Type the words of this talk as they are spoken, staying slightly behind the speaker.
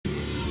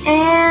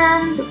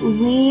And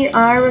we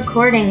are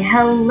recording.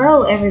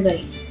 Hello,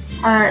 everybody.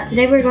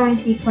 Today we're going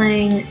to be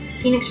playing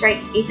Phoenix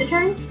Wright's Ace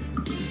Attorney.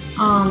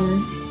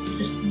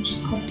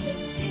 Just click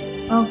this.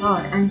 Oh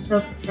god, I'm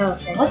so. Oh,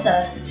 okay. What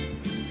the?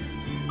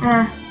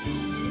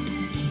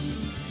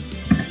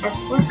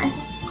 F1.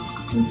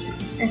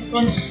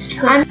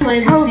 I'm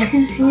so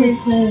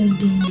confused.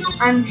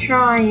 I'm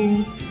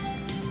trying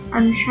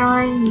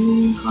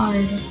really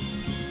hard.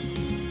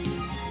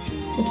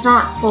 It's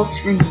not full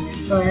screen,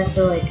 so I have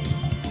to like.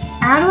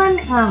 How do I?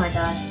 Oh my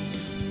god.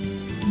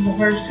 The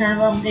first time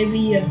of maybe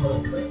you have to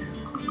click.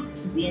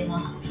 Being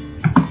on.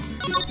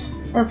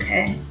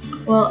 Okay.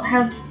 Well,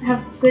 have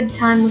good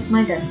time with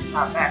my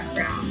desktop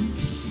background.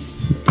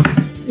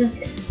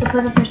 Okay. So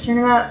put a first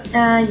turnabout.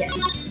 Yes.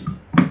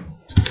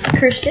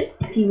 Christian,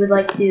 if you would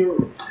like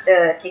to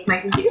take my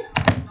computer.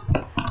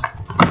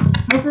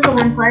 This is a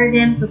one-player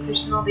game, so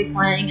Christian will be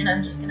playing, and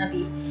I'm just gonna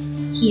be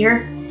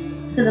here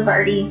because I've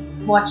already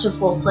watched a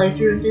full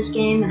playthrough of this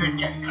game, and I'm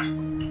just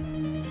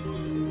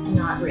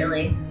not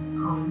really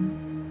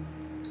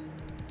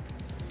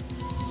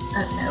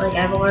okay, like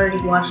I've already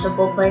watched a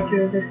full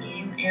playthrough of this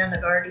game, and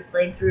I've already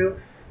played through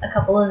a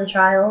couple of the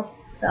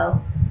trials,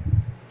 so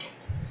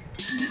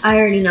I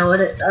already know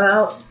what it's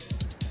about.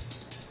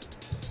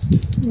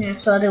 Yeah,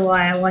 so do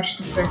I watched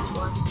the first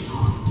one.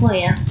 Well,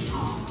 yeah.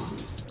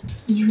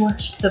 You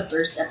watched the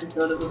first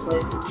episode of the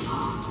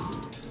playthrough.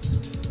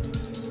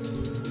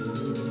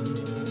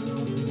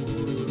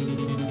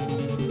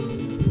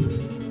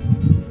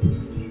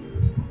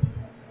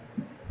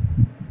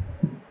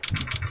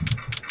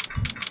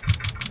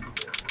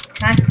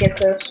 Can I skip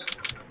this?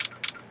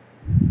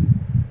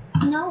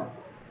 No.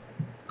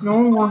 No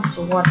one wants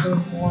to watch this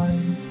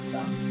boring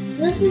stuff.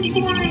 This is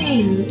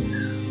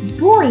boring.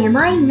 Boy, am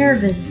I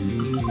nervous.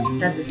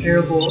 That's a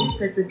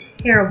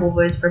terrible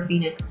voice for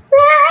Phoenix.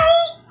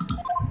 Right?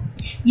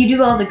 You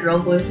do all the girl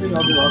voices,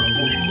 I'll do all the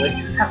boy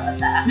voices. How about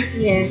that?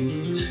 Yeah.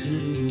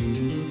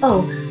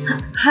 Oh,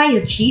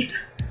 hiya, Chief.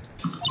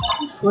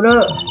 What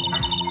up?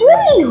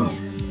 Woo!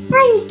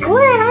 I'm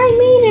glad I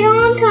made it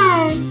on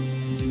time.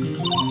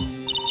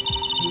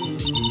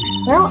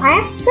 Well, I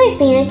have to say,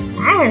 Phoenix,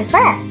 I'm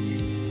impressed.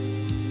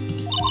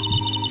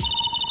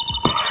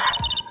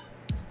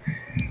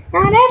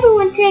 Not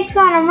everyone takes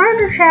on a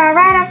murder trial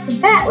right off the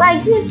bat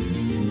like this.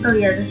 Oh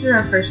yeah, this is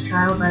our first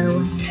trial, by the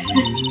way.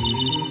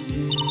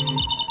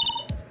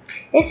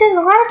 It says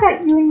a lot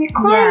about you and your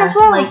client as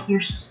well. Like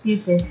you're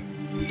stupid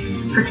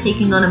for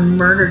taking on a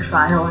murder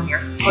trial on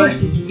your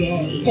first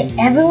day. Hey,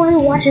 everyone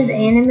who watches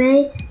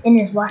anime and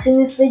is watching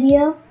this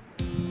video,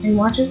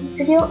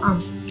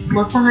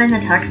 Look behind the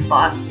text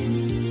box.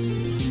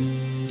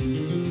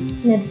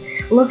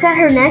 Look at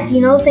her neck,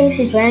 you know the thing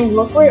she's wearing,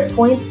 look where it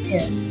points to.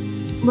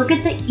 Look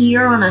at the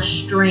ear on a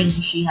string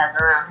she has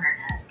around her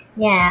neck.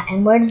 Yeah,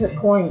 and where does it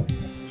point?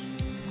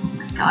 Oh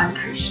my god,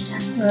 Christian.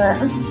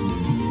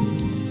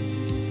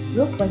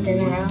 Look like an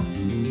arrow.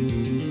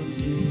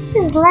 This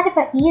is a lot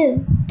about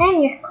you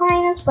and your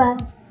client as well.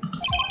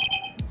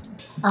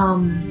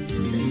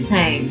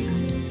 Thanks.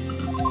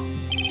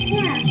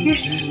 Yeah, you're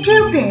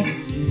stupid.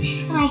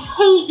 And I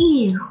hate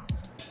you.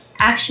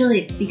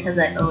 Actually, it's because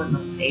I owe him a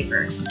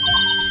favor.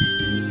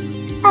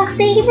 A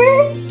favor?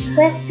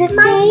 What's the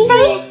My favor?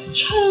 face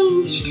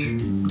changed.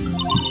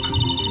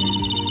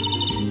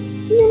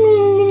 You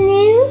mean you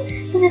knew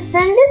the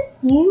defendant?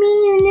 You mean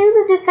you knew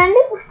the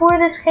defendant before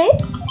this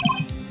case?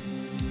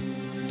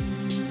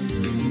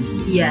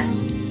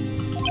 Yes.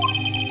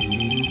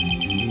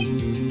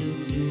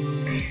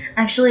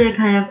 Actually, I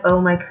kind of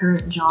owe my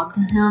current job to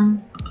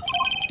him.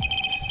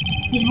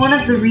 He's one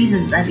of the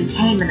reasons I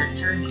became an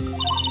attorney.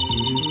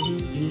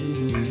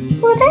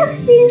 Well, that's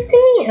news to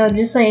me. Oh,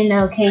 just so you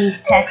know, Katie's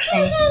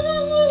texting.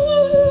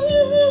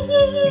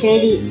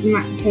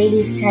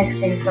 Katie's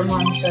texting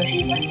someone, so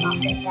she's like not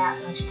paying that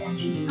much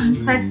attention. I'm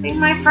texting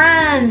my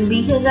friend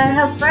because I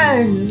have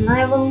friends and I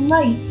have a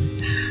life.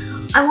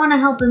 I want to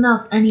help him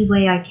out any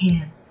way I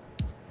can.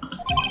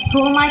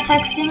 Who am I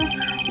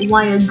texting?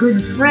 Why, a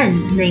good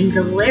friend named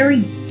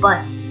Larry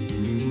Butts.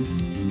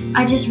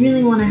 I just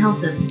really want to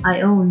help him.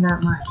 I owe him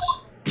that much.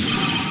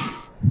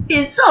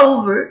 It's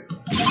over.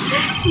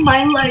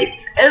 My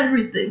life,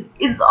 everything,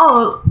 is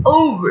all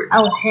over.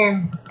 That was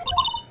him.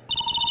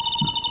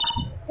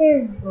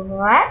 Is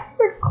that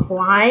your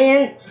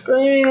client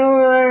screaming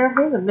over there?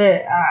 He's a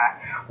bit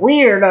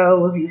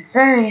weirdo if you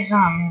say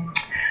something.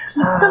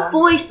 Keep the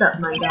voice up,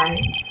 my guy.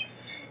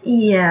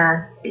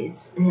 Yeah,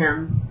 it's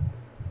him.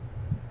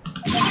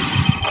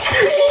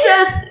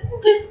 Death,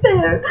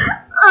 despair.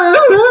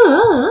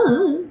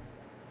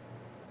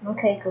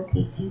 Okay,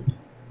 Cookie.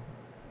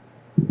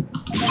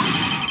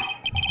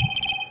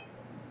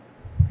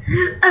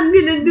 I'm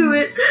gonna do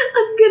it.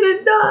 I'm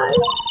gonna die.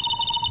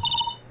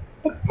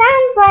 It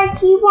sounds like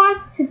he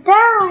wants to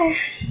die.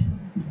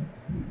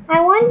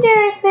 I wonder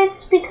if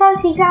it's because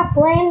he got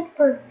blamed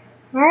for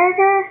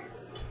murder.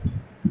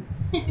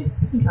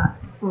 He got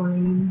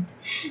blamed.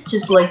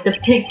 Just like the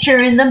picture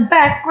in the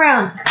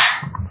background.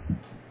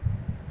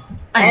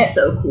 I'm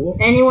so cool.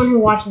 Anyone who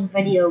watches the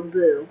video,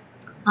 boo.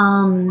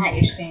 At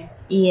your screen.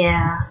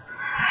 Yeah.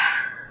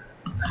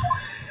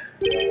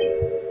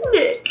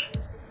 Nick.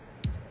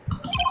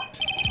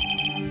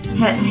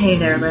 Hey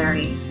there,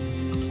 Larry.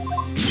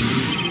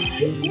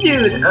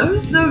 Dude, I'm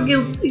so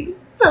guilty.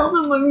 Tell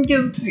them I'm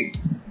guilty.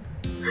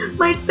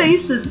 My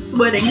face is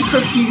sweating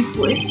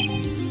profusely.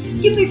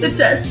 Give me the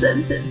death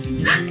sentence.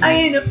 I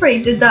ain't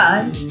afraid to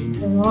die.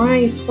 Why are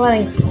you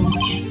sweating so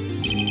much?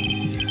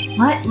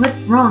 What?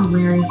 What's wrong,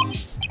 Larry?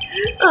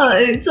 Oh,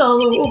 it's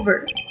all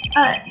over.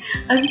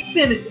 I'm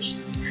finished.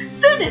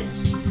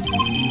 Finished!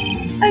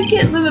 I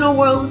can't live in a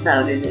world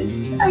without it.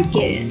 I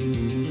can't.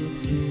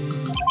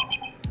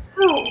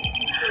 Who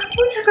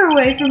took her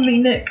away from me,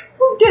 Nick?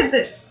 Who did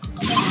this?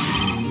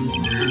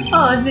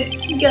 Oh,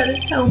 Nick, you gotta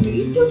tell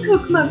me. Who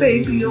took my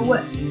baby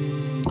away?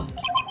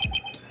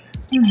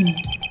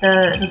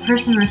 The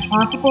person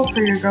responsible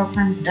for your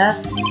girlfriend's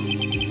death?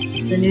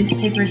 The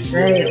newspapers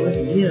say it was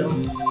you.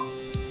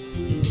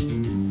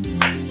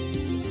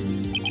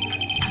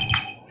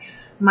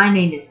 My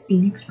name is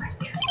Phoenix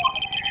Wright.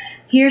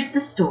 Here's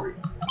the story.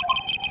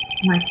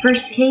 My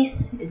first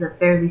case is a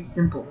fairly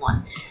simple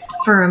one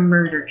for a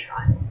murder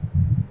trial.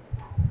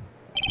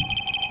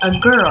 A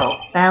girl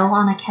fell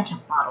on a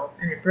ketchup bottle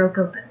and it broke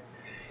open,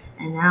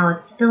 and now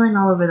it's spilling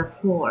all over the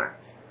floor,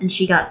 and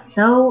she got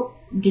so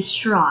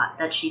distraught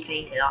that she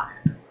fainted on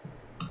it.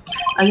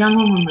 A young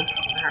woman was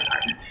killed in her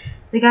apartment.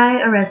 The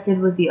guy arrested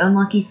was the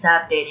unlucky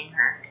sap dating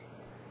her.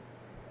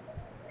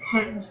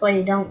 That's why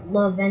you don't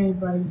love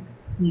anybody.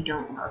 You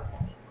don't love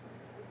me.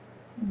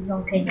 You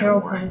don't get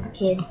girlfriend's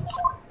kid.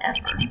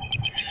 Ever.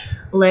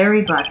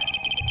 Larry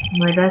Butts,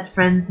 my best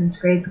friend since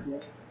grade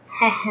school.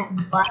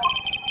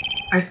 Butts.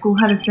 Our school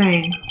had a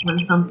saying, when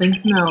something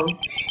smells,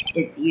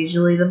 it's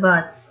usually the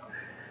butts.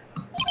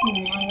 Oh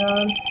my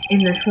god.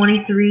 In the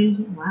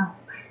 23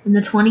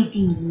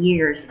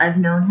 years I've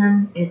known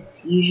him,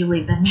 it's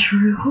usually been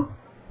true.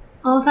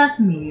 Oh, that's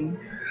mean.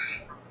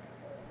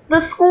 The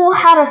school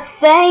had a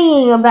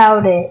saying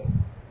about it.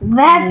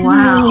 That's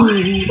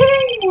mean.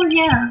 Well,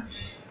 yeah.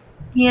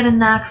 He had a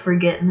knack for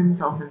getting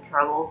himself in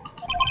trouble.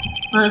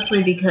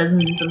 Mostly because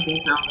when something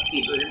smells, it's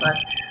usually the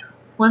butts.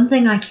 One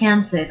thing I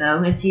can say,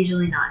 though, it's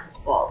usually not his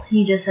fault.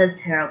 He just has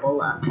terrible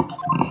luck.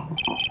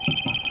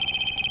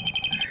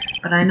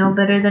 But I know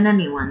better than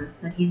anyone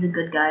that he's a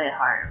good guy at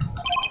heart.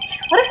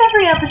 What if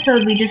every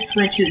episode we just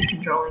switch who's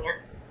controlling it?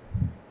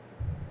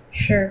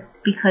 Sure.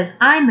 Because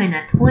I'm in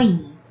a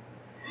twainy.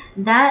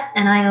 That,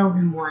 and I owe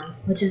him one,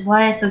 which is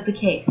why I took the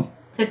case,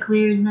 to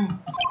clear his name.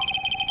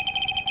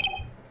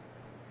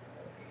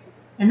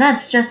 And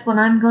that's just what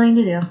I'm going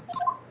to do.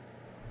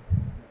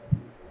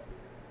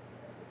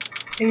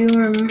 Are you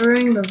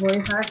remembering the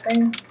voice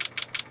acting?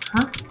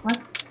 Huh? What?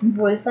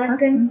 Voice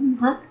acting?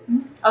 Huh?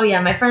 Oh yeah,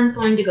 my friend's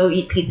going to go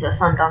eat pizza,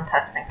 so I'm done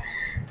texting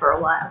for a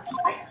while,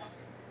 I guess.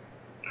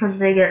 Because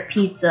they get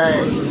pizza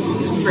at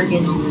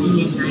friggin'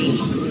 midnight.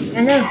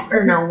 I know.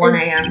 Or no, 1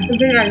 a.m.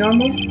 Isn't that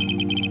normal?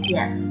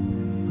 Yes.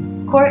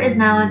 Court is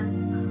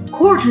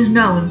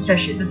now in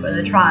session for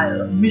the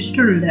trial of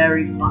Mr.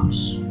 Larry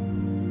Butts.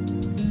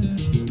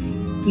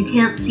 You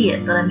can't see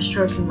it, but I'm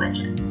stroking my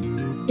chin.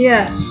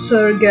 Yes,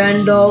 Sir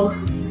Gandalf.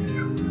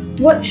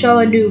 What shall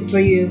I do for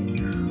you?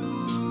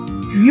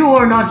 You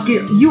are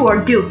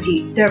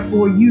guilty,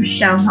 therefore you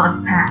shall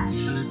not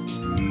pass.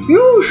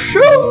 You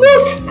shall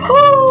not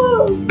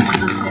pass!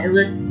 Okay,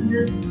 let's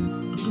just...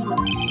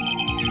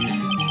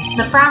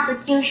 The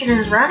prosecution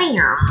is ready,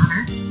 Your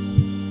Honor.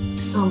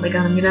 Oh my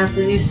god, I'm gonna have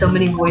to do so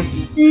many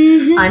voices.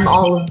 I'm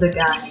all of the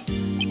guy.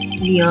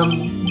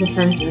 The,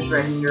 defense is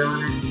ready, Your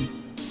Honor.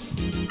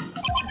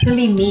 It's gonna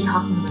be me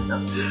talking to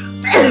myself.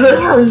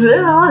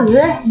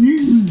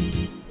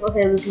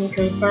 Okay, we can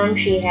confirm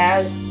she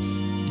has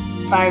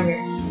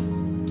virus.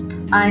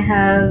 I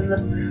have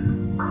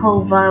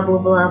COVID blah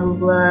blah blah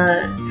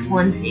blah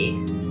 20.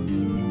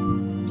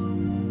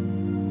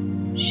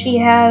 She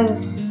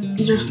has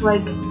Just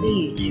like the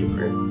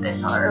YouTuber I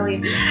saw earlier.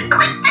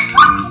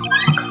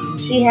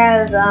 She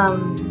has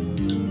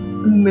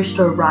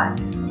Mr. Wright.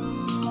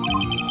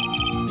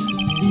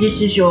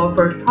 This is your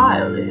first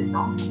trial, is it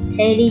not?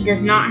 Katie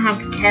does not have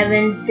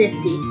Kevin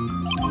 50.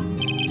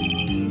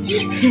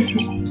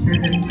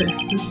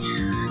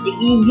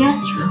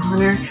 Yes, Your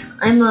Honor.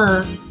 I'm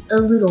a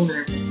little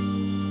nervous.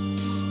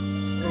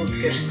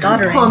 You're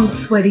stuttering. Palm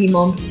sweaty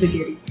mom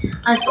spaghetti.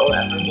 I stole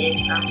that from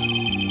GameStop.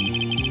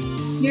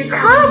 Your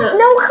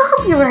No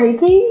copyright,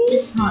 Katie.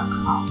 It's not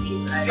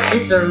copyright.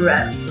 It's a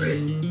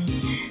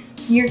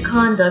reference. Your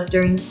conduct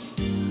during this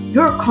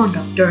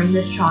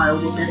trial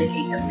will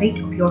dedicate the fate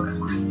of your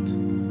client,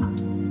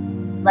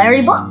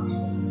 Larry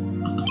Butts.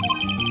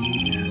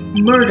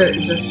 Murder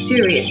is a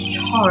serious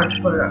charge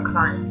for your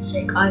client's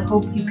sake. I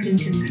hope you can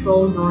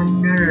control your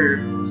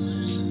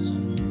nerves.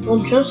 Well,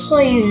 just so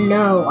you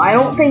know, I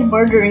don't think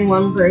murdering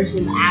one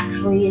person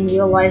actually in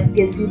real life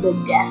gives you the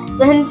death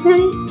sentence.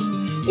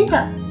 It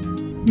does.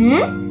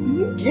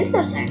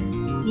 Interesting.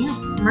 Yeah,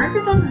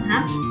 murder doesn't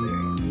happen.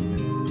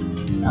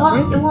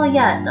 Well,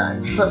 yeah, it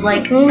does, but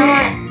like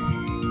not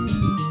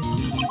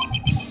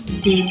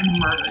big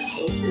murder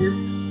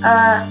cases.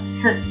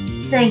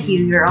 Thank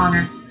you, Your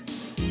Honor.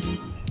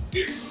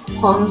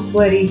 Mom's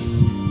sweaty.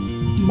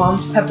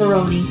 Mom's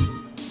pepperoni.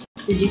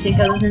 Did you think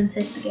I was gonna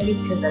say spaghetti?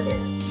 Because I did.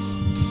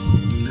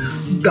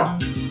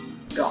 Dot.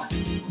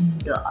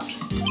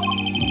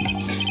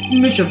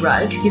 Mr.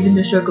 Wright, given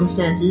the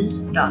circumstances, ...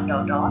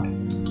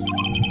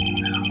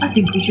 I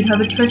think we should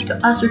have a test to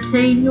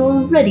ascertain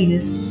your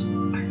readiness.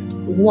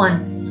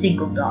 One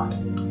single dot.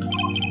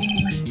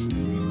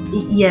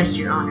 Yes,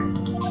 Your Honor.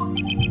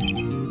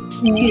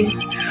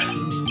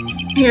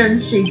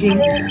 Hands shaking,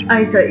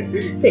 eyesight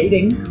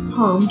fading,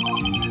 palms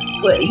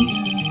sweaty,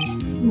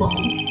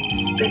 mom's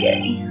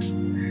spaghetti.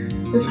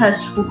 The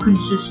test will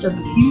consist of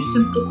a few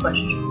simple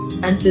questions.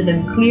 Answer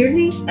them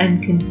clearly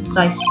and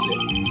concisely.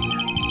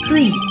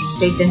 Please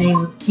state the name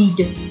of the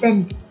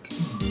defendant in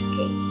this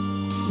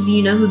case. Do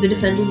you know who the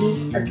defendant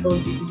is? I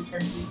told you who the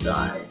defendants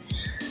are.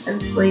 I've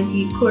explained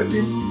the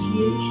courtroom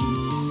situation.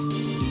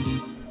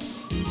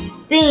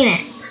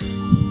 Phoenix.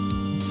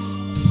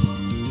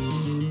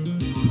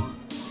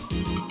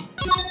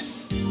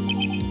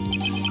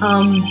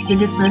 The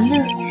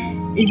defendant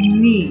is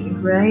me,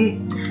 right?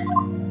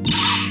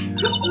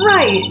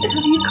 Right!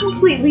 Have you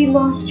completely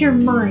lost your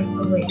mind?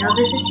 Oh wait, now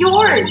this is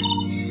yours!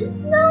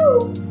 No!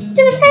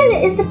 The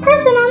defendant is the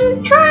person on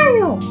the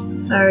trial!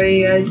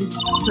 Sorry, I just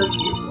took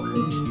your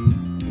voice.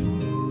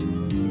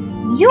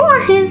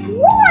 You're his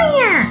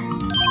lawyer!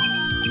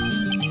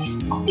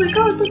 Oh my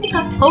god, look at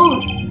that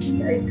pose!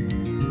 Yikes.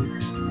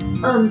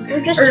 Oh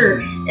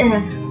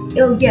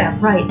yeah,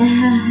 right.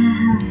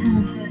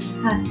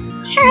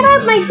 Shut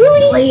up, my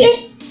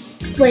booty!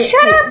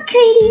 Shut up,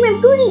 Katie, my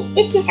booty!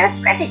 Itchy, I gotta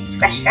scratch it.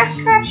 Scratch.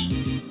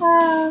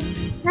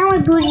 Now my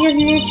booty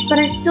doesn't itch, but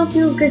I still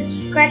feel good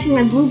scratching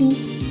my booty.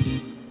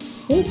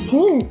 Hey,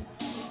 Teen,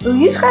 were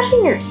you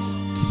scratching yours?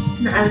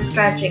 No, I was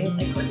scratching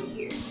like one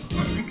ear.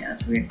 Oh my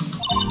gosh, weird.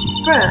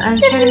 Bruh, I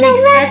was This trying is to no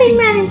make laughing scratching.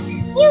 matter.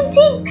 You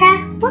did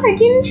pass the bar,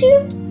 didn't you?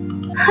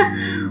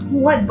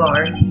 What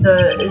bar?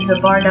 The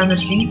bar down the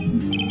street?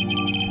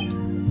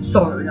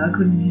 Sorry, I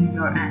couldn't hear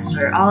your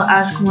answer. I'll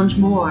ask once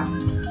more.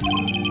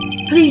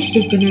 Please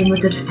state the name of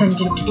the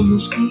defendant in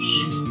this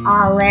case.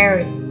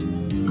 Larry.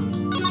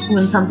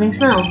 When something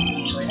smells, it's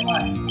usually a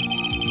butts.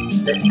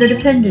 The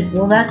defendant,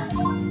 well, that's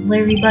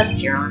Larry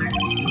Butts, Your Honor.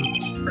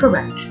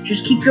 Correct.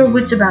 Just keep your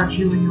wits about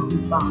you and you'll be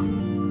fine.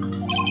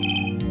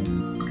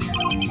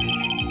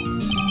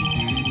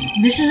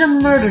 This is a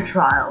murder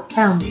trial.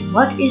 Tell me,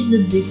 what is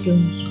the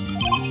victim's...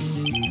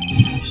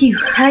 Phew,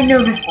 I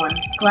know this one.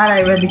 Glad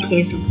I read the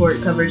case report.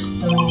 It covers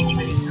so many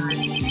times.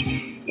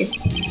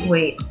 It's...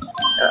 wait.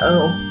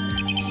 Uh-oh.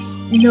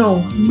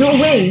 No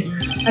way!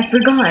 I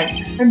forgot.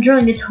 I'm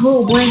drawing a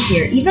total blank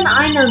here. Even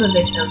I know the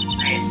victim's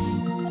name.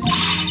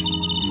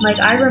 Like,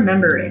 I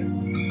remember it.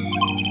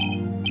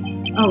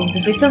 Oh, the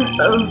victim?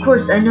 Of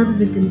course, I know the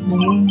victim's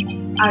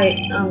name. I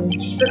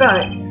just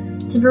forgot.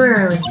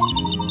 Temporarily.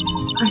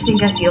 I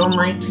think I feel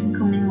my thing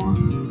coming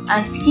on.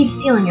 I keep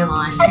stealing your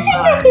line. I think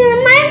I feel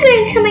a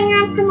migraine coming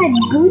out from my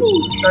booty.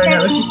 Sorry,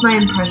 that was just my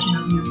impression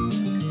of you.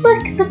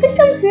 Look, the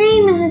victim's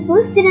name is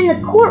listed in the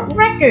court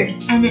record.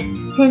 And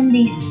it's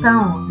Cindy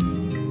Stone.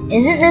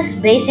 Isn't this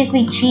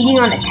basically cheating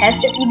on a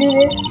test if you do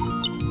this?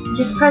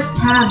 Just press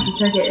tab to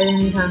check it at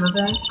any time,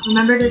 okay?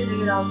 Remember to check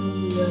it out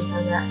when you do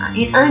that.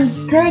 I'm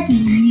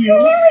begging you.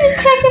 Remember to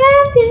check it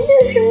out and do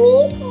it for me,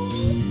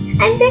 please.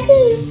 I'm begging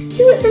you.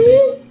 Do it for me.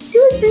 Do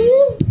it for me.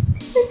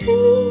 Do it for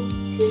me.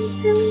 Do it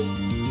for me.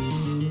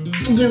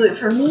 Do it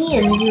for me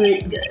and do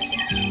it good.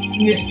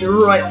 Mr.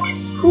 Wright,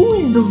 who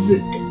is the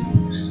victim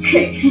in this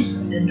case?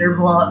 Cinder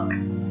block.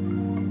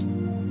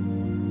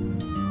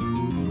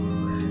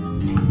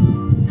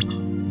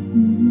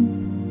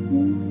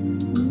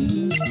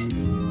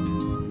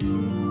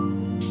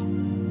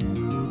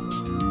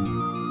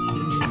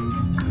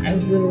 I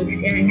was literally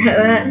staring at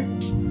that.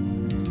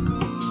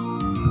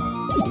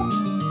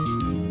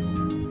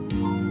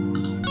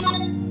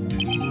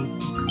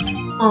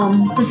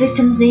 The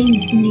victim's name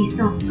is Cindy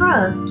Stone.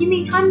 Bruh, give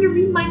me time to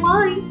read my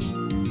line.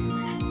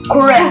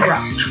 Correct.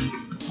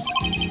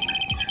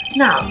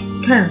 Now,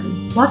 tell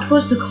me, what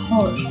was the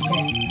cause of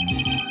death?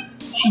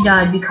 She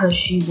died because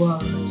she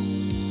was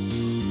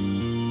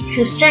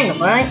strangled,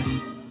 right?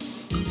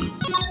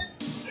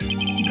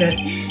 Good.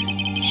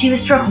 She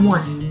was struck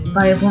once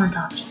by a blunt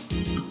object.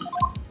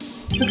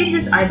 Look at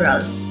his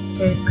eyebrows.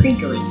 They're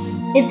crinkly.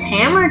 It's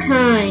hammer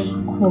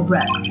time.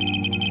 Correct.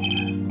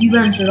 You've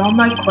answered all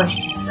my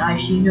questions. I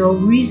see no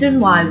reason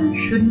why we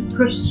shouldn't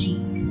proceed.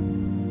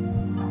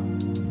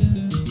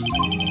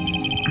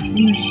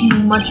 You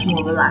seem much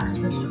more relaxed,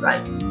 Mr.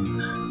 Wright.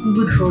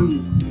 Good for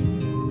you.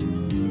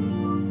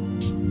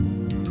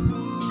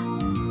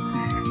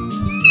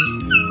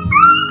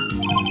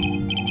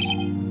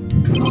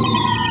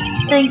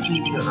 Thank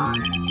you, Your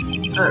Honor.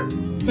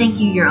 Thank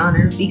you, Your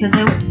Honor, because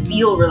I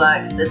feel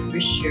relaxed, that's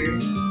for sure.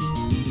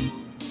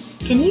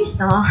 Can you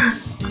stop?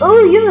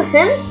 Oh, you have The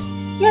Sims?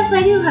 Yes,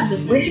 I do have The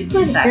Sims. We should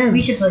play The Sims.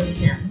 We should play The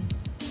Sims.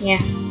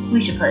 Yeah.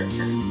 We should play The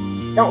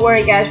Sims. Don't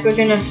worry, guys. We're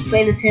gonna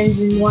play The Sims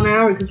in 1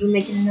 hour because we're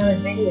making another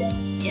video.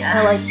 Yeah.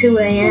 At like 2 We'll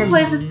a.m.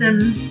 play The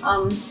Sims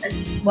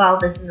while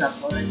this is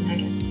uploaded, I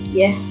guess.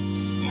 Yeah.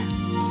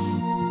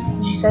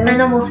 Did you say that? And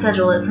then we'll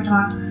schedule it for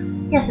tomorrow.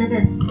 Yes, I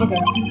did. Okay.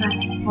 In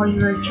fact, while you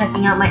were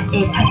checking out my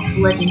Apex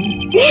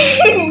Legends.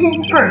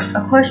 First,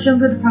 a question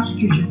for the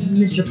prosecution,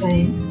 Mr.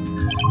 Payne.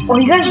 Oh,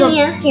 you guys don't.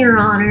 Yes, Your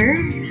Honor.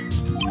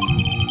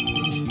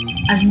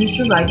 As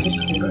Mr. Wright just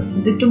told us,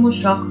 the victim was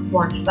struck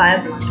once by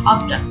a blunt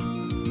object.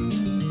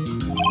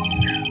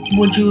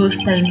 Would you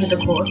explain to the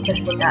court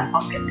just what that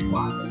object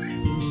was?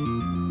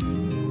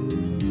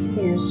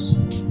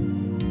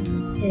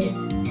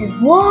 His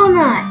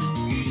walnuts.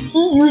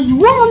 He used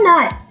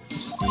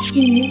walnuts.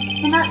 He used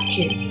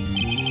nutches.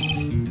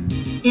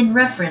 In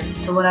reference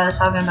to what I was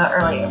talking about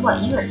earlier.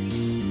 What, you were...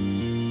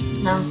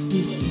 No,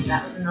 you didn't.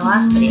 That was in the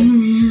last video.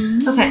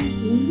 Okay,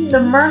 the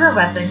murder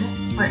weapon...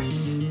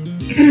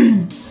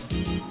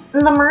 The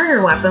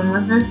murder weapon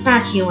was the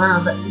statue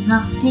of the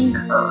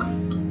thinker.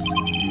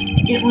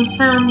 It was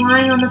found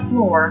lying on the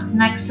floor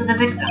next to the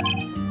victim.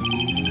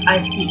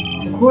 I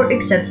see. The court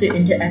accepts it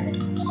into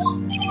evidence.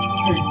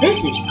 Because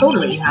this is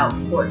totally how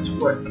courts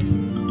work.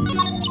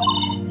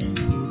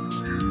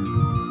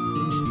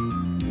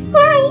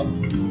 Right.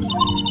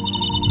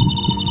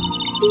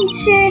 Be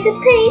sure to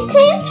pay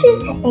attention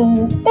to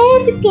any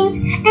evidence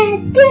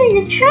during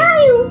the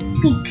trial,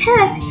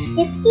 because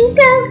if you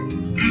don't,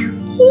 I'll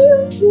kill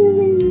you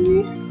in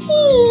your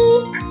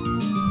sleep.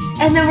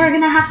 And then we're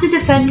gonna have to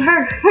defend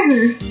her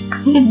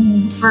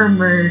for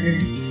murder.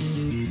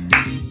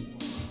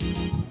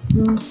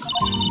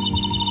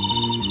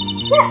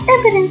 That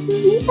evidence is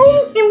the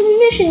only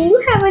ammunition you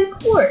have in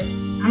court.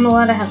 I'm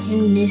allowed to have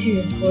ammunition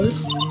in court.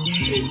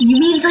 You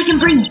mean I can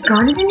bring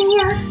guns in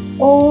here?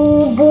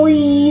 Oh,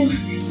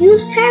 boys.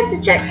 Use tab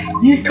to check.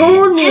 You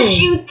told me. Just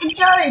shoot the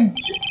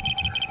judge.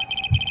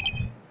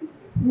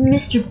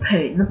 Mr.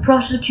 Payne, the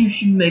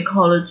prosecution may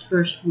call its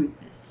first witness.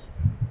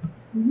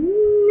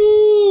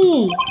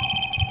 Me.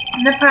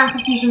 The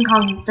prosecution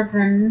calls its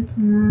defendant,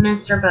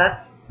 Mr.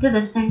 Butts, to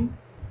the stand.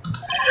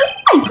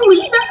 I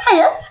believe that,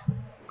 yes.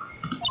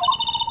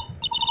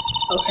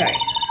 Oh, sorry.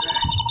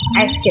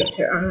 I skipped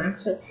her on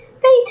accident.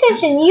 Pay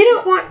attention. You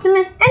don't want to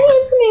miss any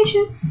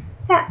information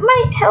that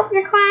might help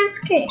your client's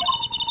case.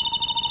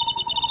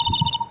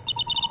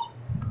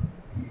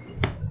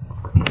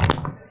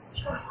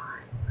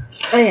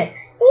 Oh, yeah.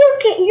 You'll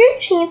get your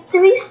chance to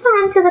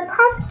respond to the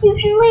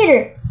prosecution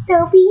later,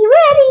 so be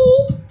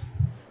ready.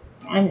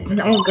 I'm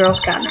a Girl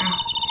Scout now.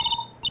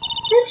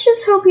 Let's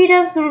just hope he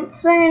doesn't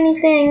say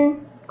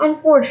anything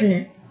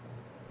unfortunate.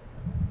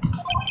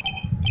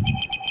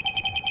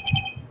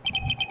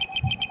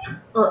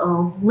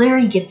 Uh-oh,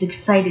 Larry gets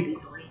excited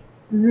easily.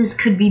 This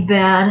could be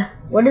bad.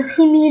 What does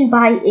he mean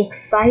by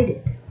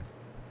excited?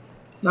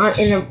 Not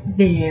in a...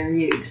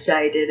 Very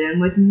excited, and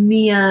with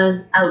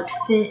Mia's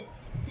outfit,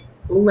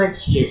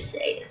 let's just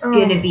say it's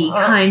gonna be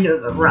kind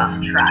of a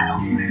rough trial.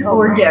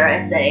 Or dare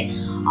I say,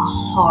 a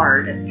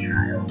hard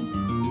trial.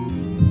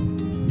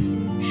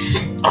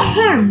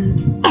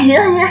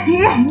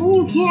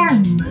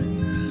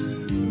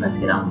 Let's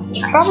get on with the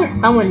There's trial. probably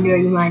someone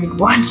dirty-minded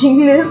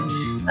watching this.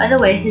 By the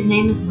way, his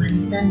name is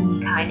Winston, and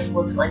he kind of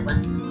looks like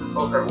Winston from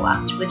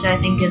Overwatch, which I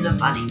think is a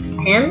funny thing.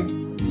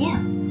 Him? Yeah.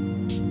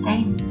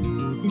 Payne.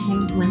 His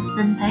name is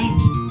Winston Payne.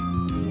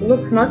 He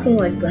looks nothing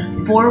like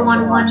Winston.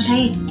 411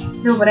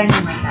 Payne. No, but I mean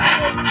like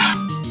that.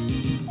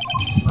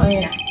 Oh,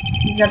 yeah.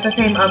 He's got the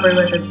same upper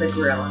lip as the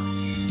gorilla.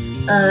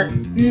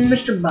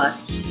 Mr.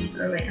 Butts.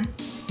 Oh, wait.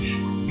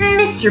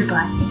 Mr.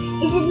 Butts,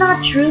 is it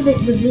not true that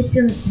the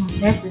victim...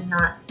 This is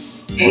not...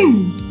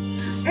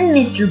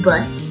 Mr.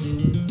 Butts,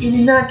 is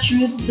it not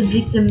true that the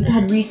victim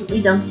had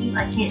recently dumped you?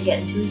 I can't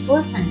get into his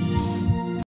voice anymore.